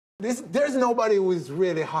there's nobody who is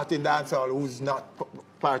really hot in dancehall who's not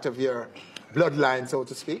part of your bloodline, so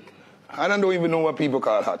to speak. I don't even know what people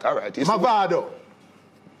call hot. All right. Mavado,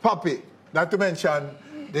 Puppy, not to mention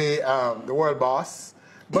the world boss.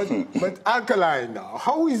 But Alkaline now,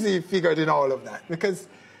 how is he figured in all of that? Because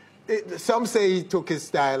some say he took his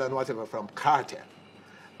style and whatever from Cartel.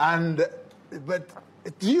 But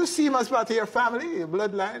do you see him as part of your family, your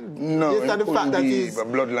bloodline? No, it couldn't be a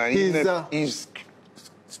bloodline. He's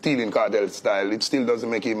stealing Cartel style. It still doesn't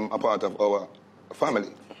make him a part of our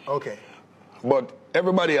family. Okay. But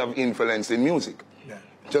everybody have influence in music. Yeah.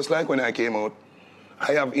 Just like when I came out,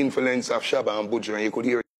 I have influence of Shabba and Buju, and you could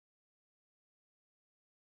hear